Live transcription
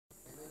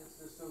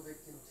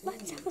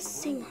Let's have a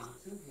sing-off.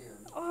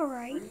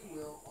 Alright.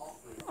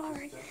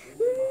 Alright.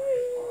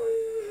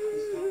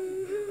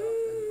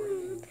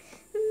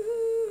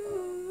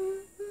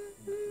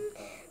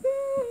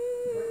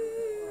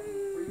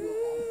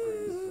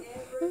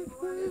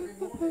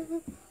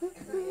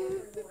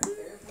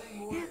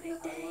 Every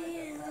day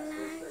is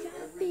like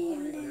a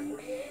feeling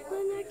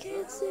when I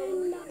can't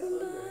see nothing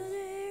but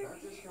air.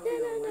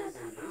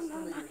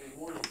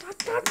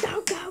 Go.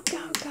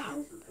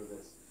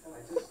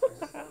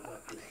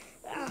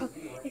 Oh,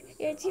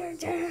 it's your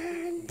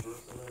turn.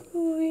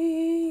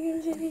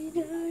 We can see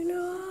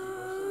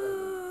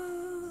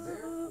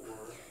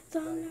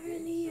thunder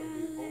in the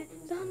island,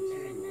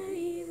 thunder in the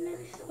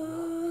evening.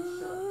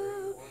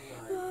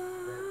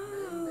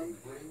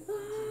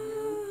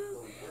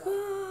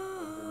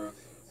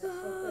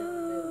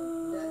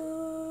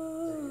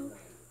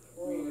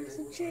 There's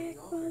a chick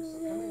for the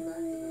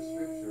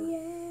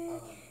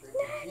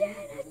yeah.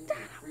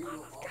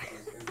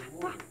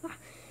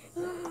 Oh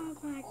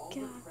my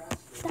god,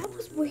 that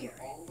was weird.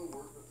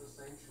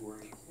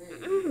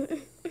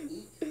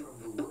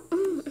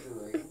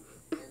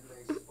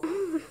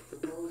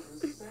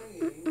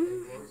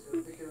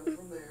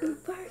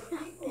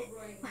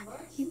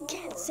 You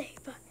can't say,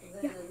 but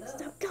you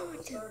stop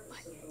going to,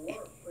 but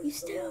you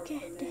still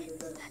can't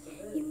dance.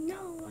 You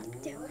know what to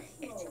do.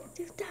 It's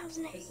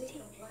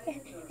 2018,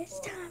 and it's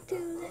time to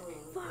live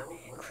for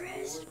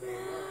Christmas.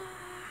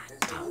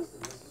 Don't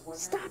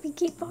stop, you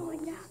keep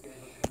falling down.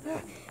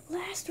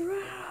 Last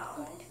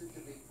round.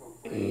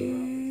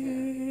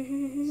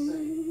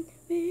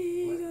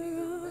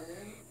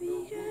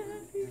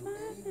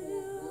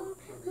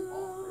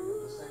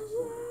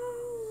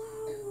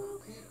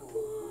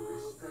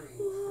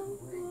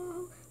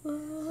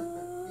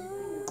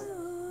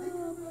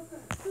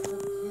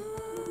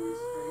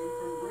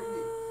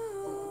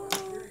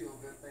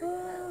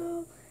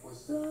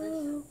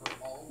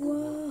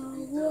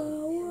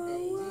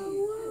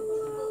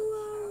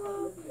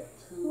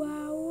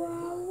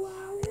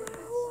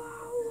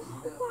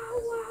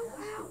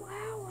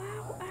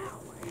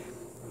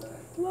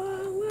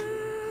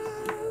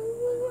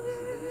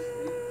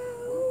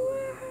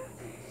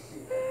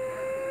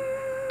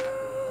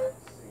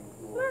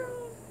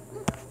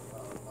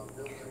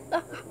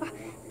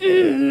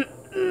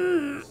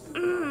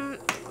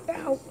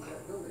 Ow.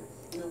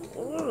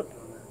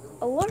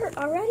 Alert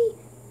already?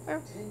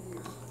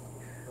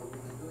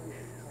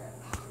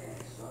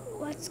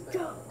 Let's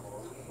go.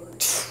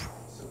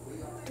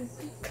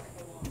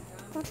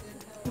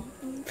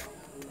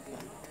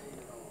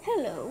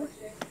 Hello.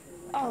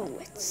 Oh,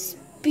 it's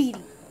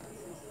Speedy.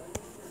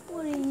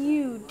 What are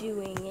you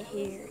doing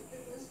here?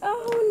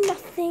 Oh,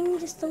 nothing.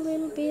 Just a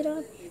little bit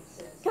of...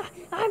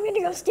 I'm gonna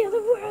go steal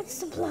the world's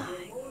supply.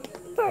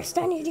 First,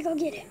 I need to go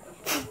get it.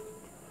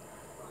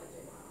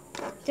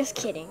 Just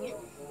kidding.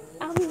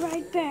 I'll be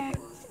right back.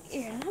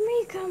 Here, let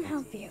me come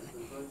help you.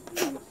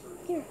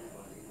 Here.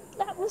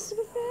 That was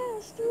super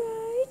fast,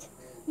 right?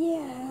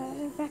 Yeah,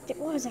 in fact it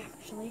was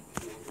actually.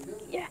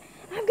 Yeah,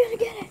 I'm gonna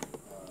get it.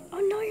 Oh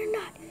no, you're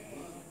not.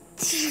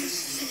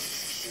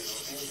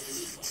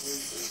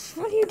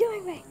 What are you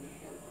doing, me?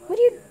 What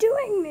are you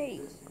doing,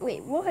 me?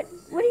 Wait, what?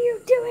 What are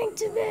you doing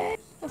to me?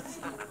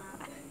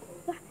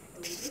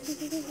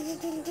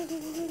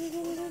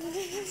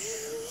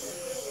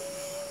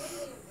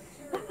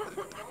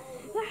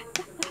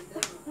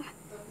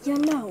 You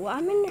know,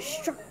 I'm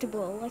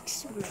indestructible like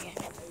Superman.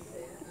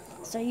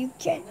 So you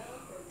can't...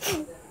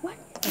 What?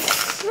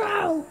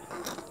 No!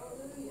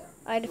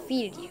 I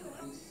defeated you.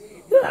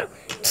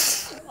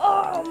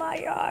 Oh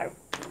my arm.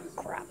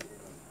 Crap.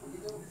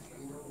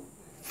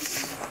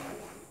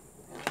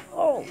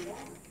 Oh.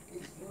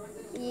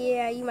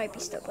 Yeah, you might be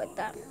stuck like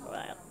that.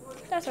 Well,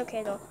 that's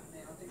okay though.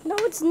 No,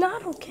 it's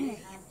not okay.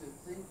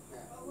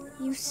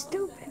 You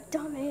stupid,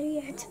 dumb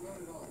idiot.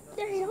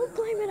 Hey, don't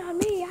blame it on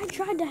me. I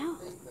tried to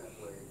help.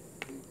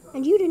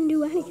 And you didn't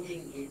do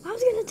anything. I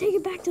was gonna take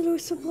it back to the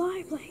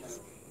supply place.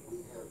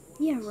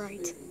 Yeah,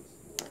 right.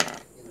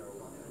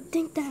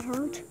 Think that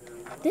hurt?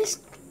 This,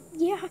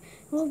 yeah,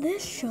 well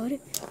this should.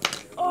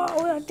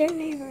 Oh, that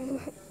didn't even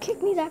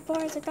kick me that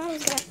far as I thought it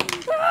was gonna.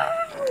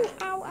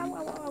 Ow, ow, ow,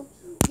 ow, ow.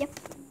 Yep,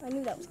 I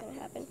knew that was gonna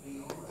happen.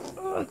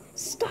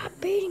 Stop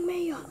beating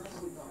me up.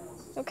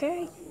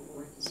 Okay?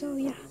 So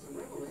yeah.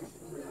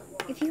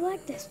 If you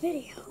like this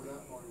video,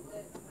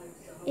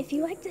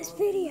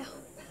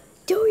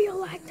 do you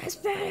like this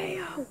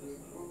video?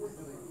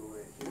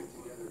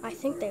 I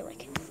think they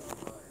like it.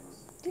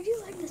 Did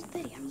you like this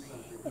video?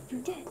 If you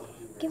did,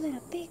 give it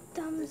a big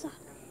thumbs up.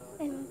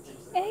 And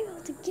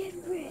able to get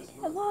rid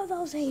of all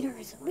those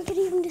haters. We could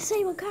even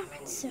disable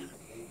comments soon.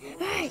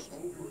 Hey!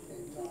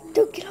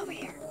 Dude, get over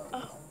here.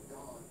 Oh,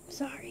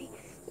 sorry.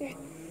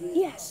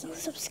 Yes, so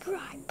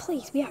subscribe,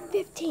 please. We have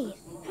 15.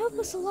 Help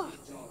us along.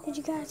 Did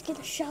you guys get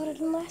a shout out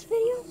in the last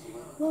video?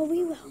 Well,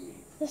 we will.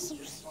 The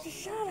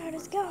shout out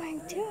is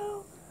going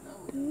to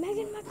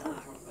Megan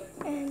McCart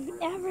and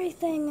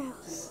everything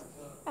else.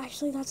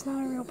 Actually, that's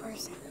not a real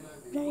person.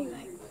 But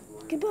anyway,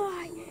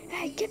 goodbye.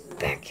 Hey, get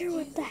back here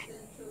with that.